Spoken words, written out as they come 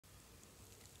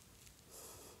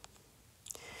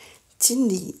金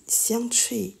里镶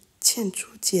翠嵌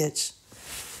珠戒指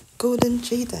golden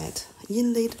jadeite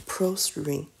inlaid pearls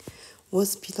ring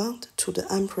was belonged to the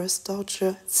Empress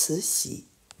daughter Cixi.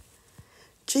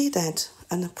 Jadeite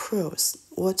and pearls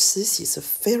were Cixi's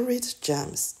favorite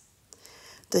gems.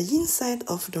 The inside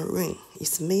of the ring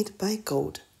is made by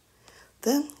gold,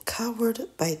 then covered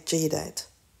by jadeite.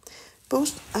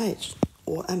 Both edges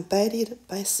were embedded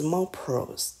by small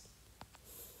pearls.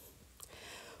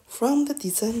 From the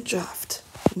design draft,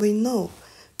 we know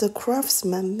the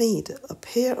craftsman made a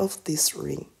pair of this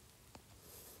ring.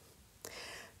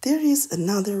 There is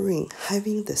another ring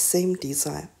having the same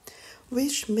design,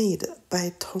 which made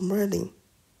by tourmaline.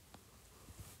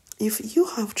 If you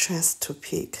have chance to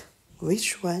pick,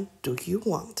 which one do you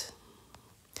want?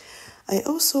 I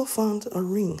also found a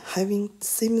ring having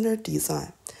similar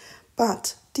design,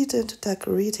 but didn't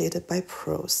decorate it by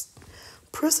pearls.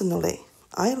 Personally,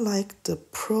 I like the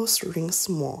pearls rings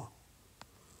more.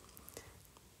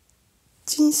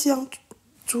 金镶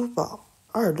珠宝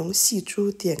二龙戏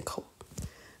珠店口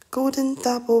Golden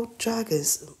double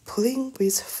dragons playing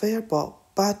with fireball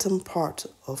bottom part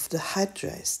of the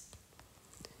headdress.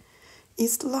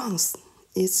 Its length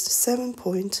is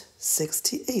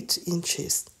 7.68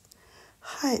 inches.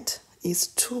 Height is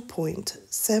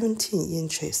 2.17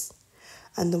 inches.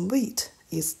 And the weight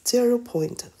is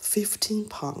 0.15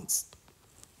 pounds.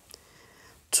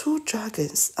 Two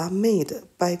dragons are made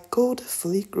by gold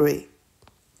filigree.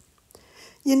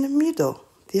 In the middle,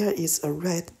 there is a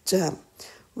red gem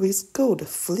with gold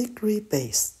filigree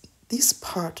base. This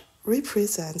part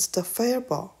represents the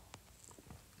fireball.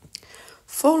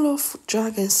 4 of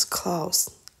dragon's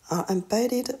claws are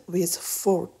embedded with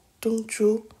 4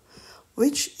 dongzhu,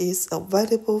 which is a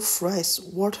valuable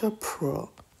freshwater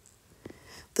pearl.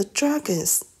 The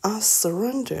dragons are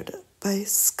surrounded by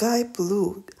sky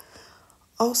blue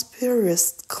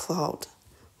auspicious cloud,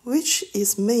 which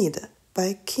is made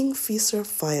by kingfisher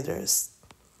feathers.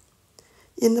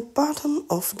 In the bottom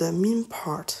of the main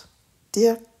part,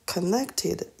 there are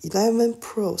connected 11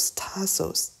 pearls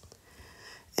tassels.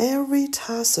 Every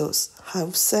tassels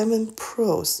have 7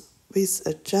 pearls with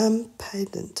a gem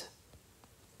pendant.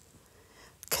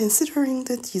 Considering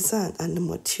the design and the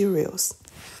materials,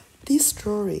 this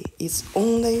story is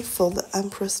only for the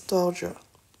Empress daughter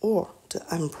or the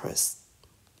Empress.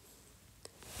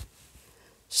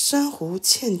 珊瑚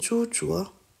嵌珠镯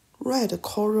red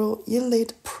coral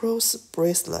inlaid pearls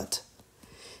bracelet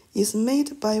is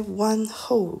made by one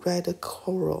whole red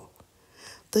coral.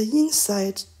 The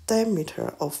inside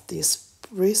diameter of this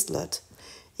bracelet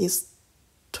is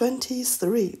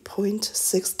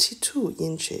 23.62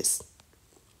 inches.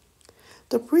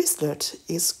 The bracelet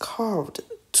is carved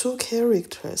 2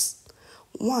 characters,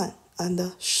 1 and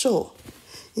a shou.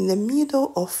 In the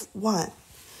middle of 1,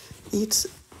 it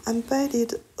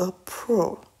embedded a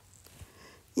pearl.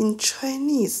 In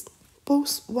Chinese,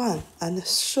 both 1 and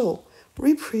shou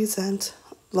represent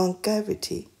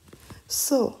longevity,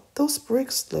 so those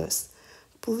bracelets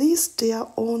please their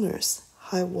owners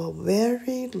have a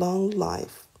very long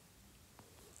life.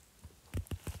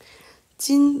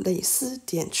 金蕾丝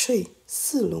点翠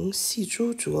4龙细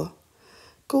珠镯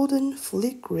Golden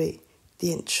filigree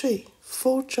点翠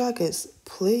 4 dragons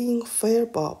playing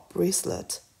fireball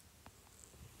bracelet.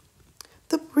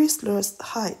 The bracelet's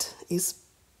height is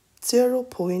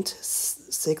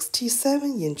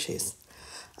 0.67 inches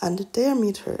and the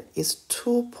diameter is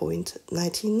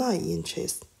 2.99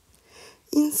 inches.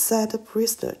 Inside the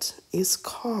bracelet is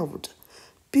carved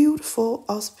beautiful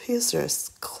auspicious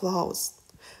clouds.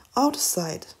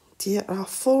 Outside, there are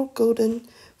 4 golden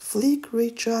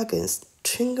filigree dragons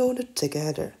tangled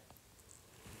together.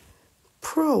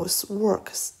 Pearls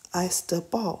works as the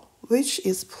bow, which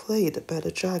is played by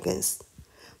the dragons.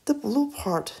 The blue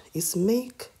part is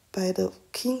made by the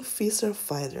kingfisher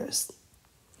feathers.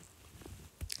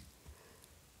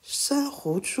 珊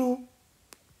瑚珠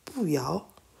步摇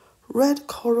red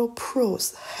coral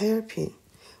pearls hairpin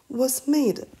was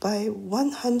made by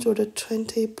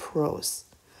 120 pearls.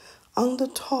 On the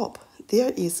top,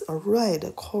 there is a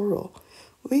red coral,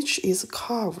 which is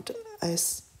carved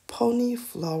as pony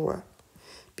flower.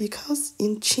 Because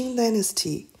in Qing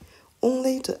Dynasty,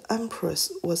 only the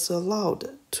empress was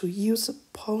allowed to use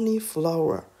pony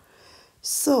flower,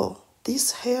 so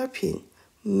this hairpin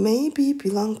maybe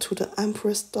belong to the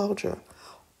empress daughter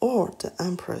or the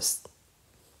empress.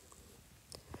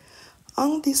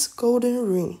 On this golden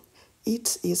ring,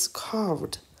 it is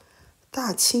carved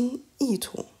大清一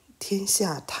统天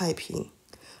下太平,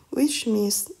 which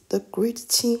means the great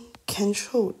Qing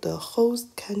controlled the whole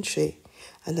country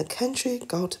and the country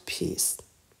got peace.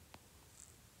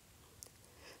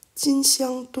 金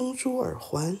镶东珠耳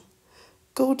环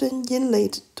golden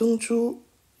inlaid 东珠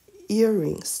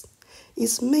earrings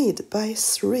is made by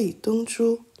 3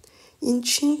 Dongzhu. In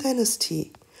Qing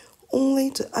Dynasty,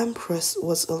 only the empress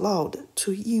was allowed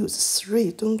to use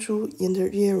 3 Dongzhu in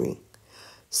the earring.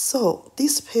 So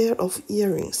this pair of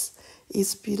earrings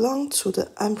is belong to the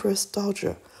empress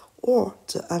dowager or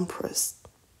the empress.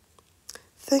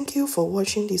 Thank you for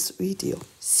watching this video.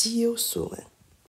 See you soon.